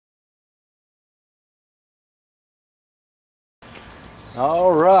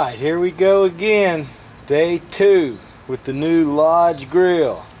Alright, here we go again. Day 2 with the new Lodge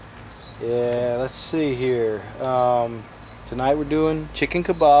grill. Yeah, let's see here. Tonight we're doing chicken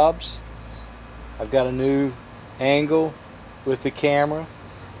kebabs. I've got a new angle with the camera.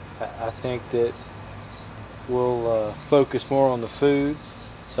 I think that we'll focus more on the food.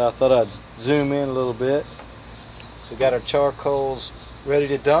 So I thought I'd zoom in a little bit. We got our charcoals ready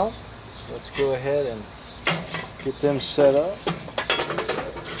to dump. Let's go ahead and get them set up.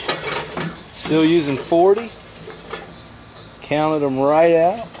 Still using 40. Counted them right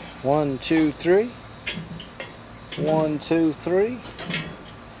out. 1, 2, 3. 1, 2, 3.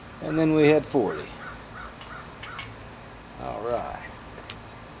 And then we had 40. Alright.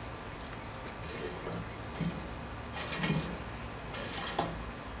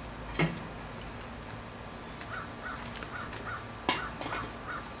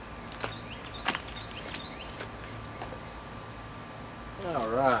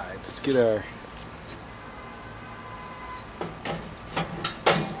 Alright, let's get our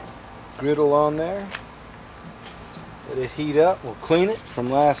griddle on there. Let it heat up. We'll clean it from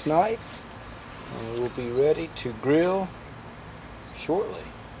last night and we'll be ready to grill shortly.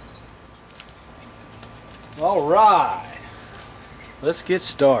 Alright, let's get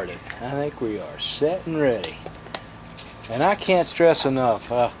started. I think we are set and ready. And I can't stress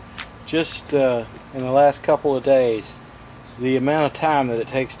enough, just in the last couple of days, the amount of time that it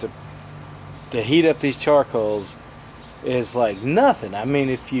takes to heat up these charcoals is like nothing. I mean,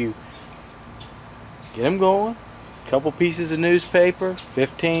 if you get them going, a couple pieces of newspaper,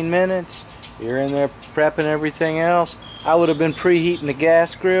 15 minutes, you're in there prepping everything else. I would have been preheating the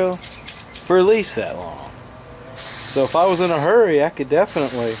gas grill for at least that long. So if I was in a hurry, I could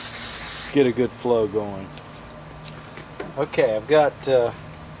definitely get a good flow going. Okay, I've got a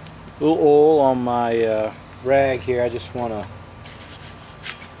little oil on my rag here. I just want to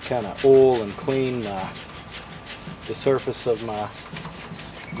kind of oil and clean the surface of my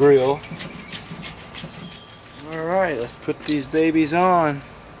grill. Alright, let's put these babies on.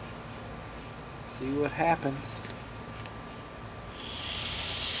 See what happens.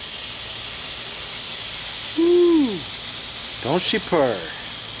 Woo! Don't she purr?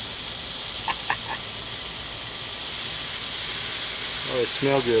 Oh, they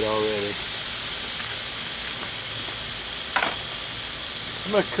smell good already.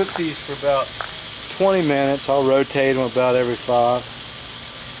 I'm going to cook these for about 20 minutes. I'll rotate them about every 5.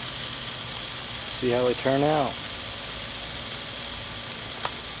 See how they turn out.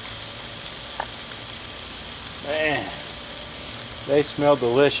 Man, they smell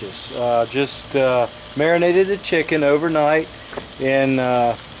delicious. Just marinated the chicken overnight in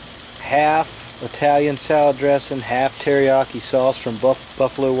half Italian salad dressing, half teriyaki sauce from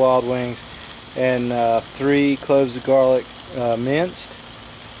Buffalo Wild Wings, and 3 cloves of garlic minced.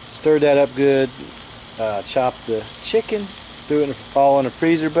 Stirred that up good. Chopped the chicken, threw it all in a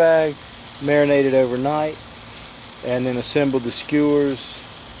freezer bag, marinated overnight, and then assembled the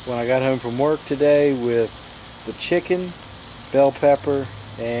skewers when I got home from work today with the chicken, bell pepper,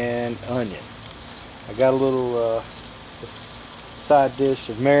 and onion. I got a little side dish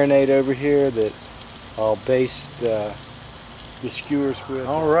of marinade over here that I'll baste the skewers with.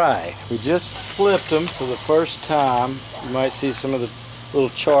 Alright, we just flipped them for the first time. You might see some of the little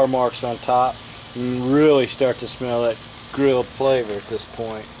char marks on top. You can really start to smell that grilled flavor at this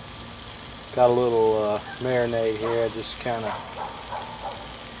point. Got a little marinade here. I just kind of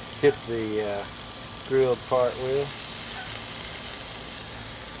hit the grilled part with.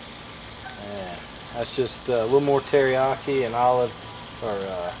 Yeah, that's just a little more teriyaki and olive or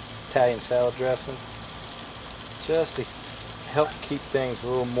Italian salad dressing, just to help keep things a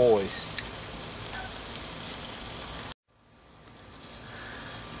little moist.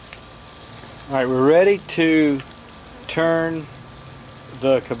 Alright, we're ready to turn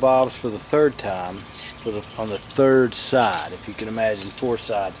the kebabs for the 3rd time on the 3rd side, if you can imagine 4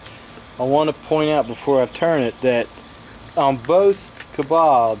 sides. I want to point out before I turn it that on both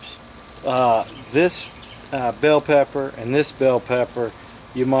kebabs, this bell pepper and this bell pepper,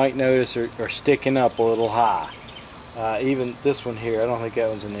 you might notice are sticking up a little high. Even this one here, I don't think that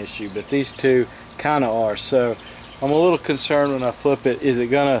one's an issue, but these two kind of are. So I'm a little concerned when I flip it, is it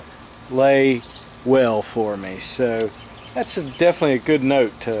going to lay well for me? So that's definitely a good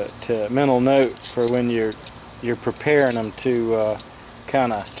note to mental note for when you're preparing them, to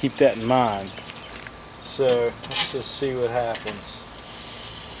kind of keep that in mind. So let's just see what happens.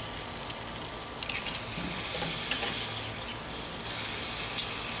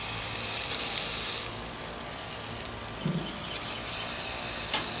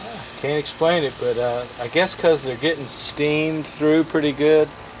 Can't explain it, but I guess because they're getting steamed through pretty good,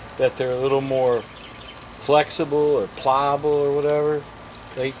 that they're a little more flexible or pliable or whatever.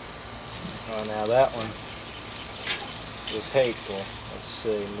 Oh, now that one was hateful. Let's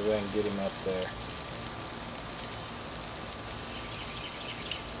see, maybe I can get him up there.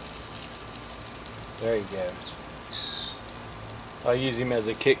 There you go. I'll use him as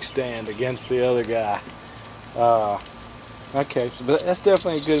a kickstand against the other guy. Okay, so but that's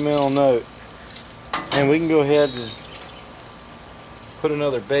definitely a good mental note. And we can go ahead and put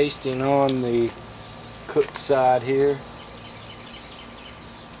another basting on the cooked side here.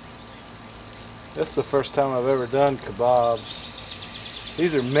 That's the first time I've ever done kebabs.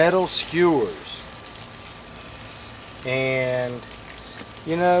 These are metal skewers. And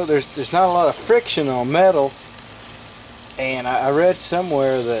you know, there's not a lot of friction on metal. And I read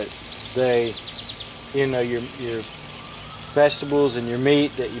somewhere that they, you know, your vegetables and your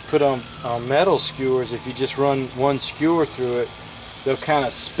meat that you put on metal skewers, if you just run one skewer through it, they'll kind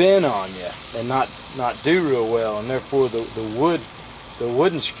of spin on you and not do real well, and therefore the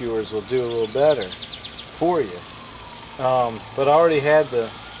wooden skewers will do a little better for you. But I already had the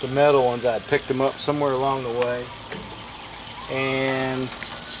metal ones. I had picked them up somewhere along the way, and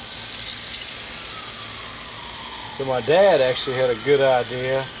so my dad actually had a good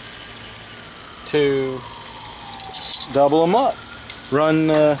idea to double them up, run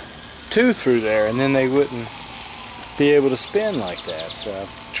two through there, and then they wouldn't be able to spin like that. So I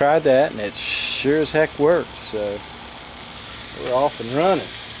tried that, and it sure as heck worked. So we're off and running.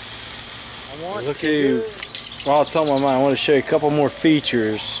 While it's on my mind, I want to show you a couple more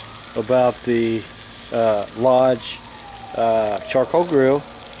features about the Lodge charcoal grill.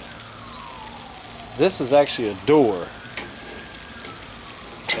 This is actually a door.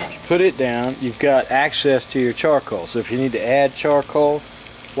 Put it down, you've got access to your charcoal. So if you need to add charcoal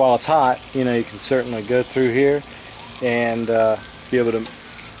while it's hot, you know, you can certainly go through here and be able to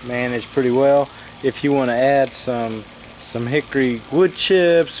manage pretty well. If you want to add some hickory wood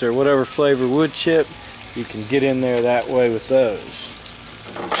chips or whatever flavor wood chip, you can get in there that way with those.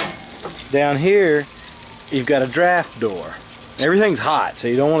 Down here, you've got a draft door. Everything's hot, so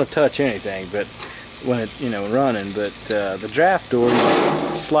you don't want to touch anything, but when it, you know, running, but the draft door, you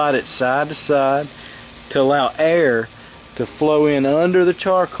just slide it side to side to allow air to flow in under the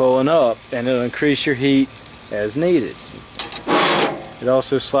charcoal and up, and it'll increase your heat as needed. It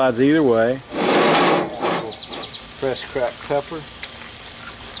also slides either way. Fresh cracked pepper.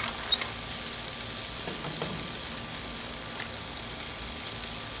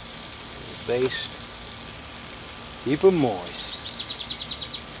 Baste. Keep them moist.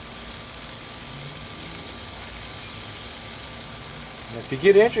 If you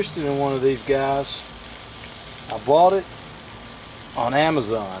get interested in one of these guys, I bought it on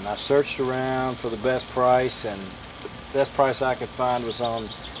Amazon. I searched around for the best price, and the best price I could find was on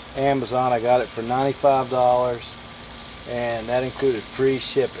Amazon. I got it for $95, and that included free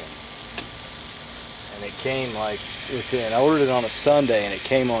shipping. And it came like within, I ordered it on a Sunday and it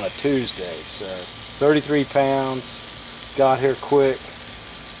came on a Tuesday. So 33 pounds, got here quick.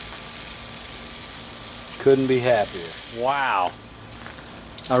 Couldn't be happier. Wow.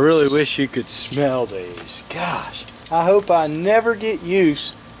 I really wish you could smell these. Gosh, I hope I never get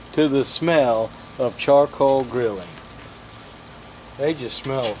used to the smell of charcoal grilling. They just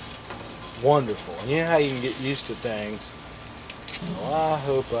smell wonderful. And you know how you can get used to things? Well, I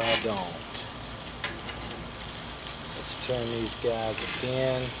hope I don't. Let's turn these guys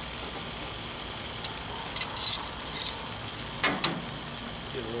again.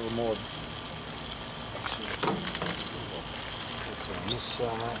 Get a little more. On this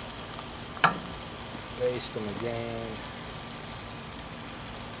side, baste them again.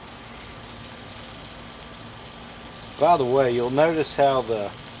 By the way, you'll notice how the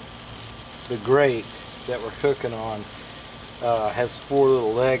grate that we're cooking on has 4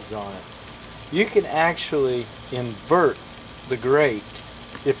 little legs on it. You can actually invert the grate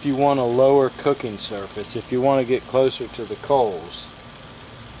if you want a lower cooking surface, if you want to get closer to the coals.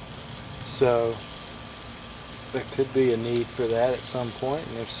 So there could be a need for that at some point,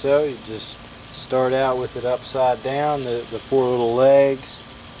 and if so, you just start out with it upside down. The 4 little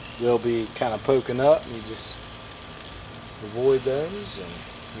legs will be kind of poking up, and you just avoid those and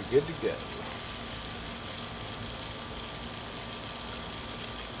you're good to go.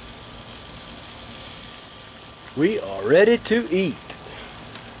 We are ready to eat.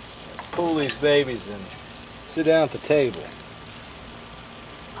 Let's pull these babies and sit down at the table.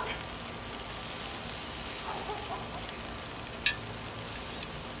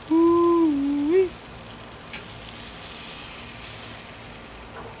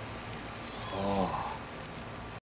 Oh.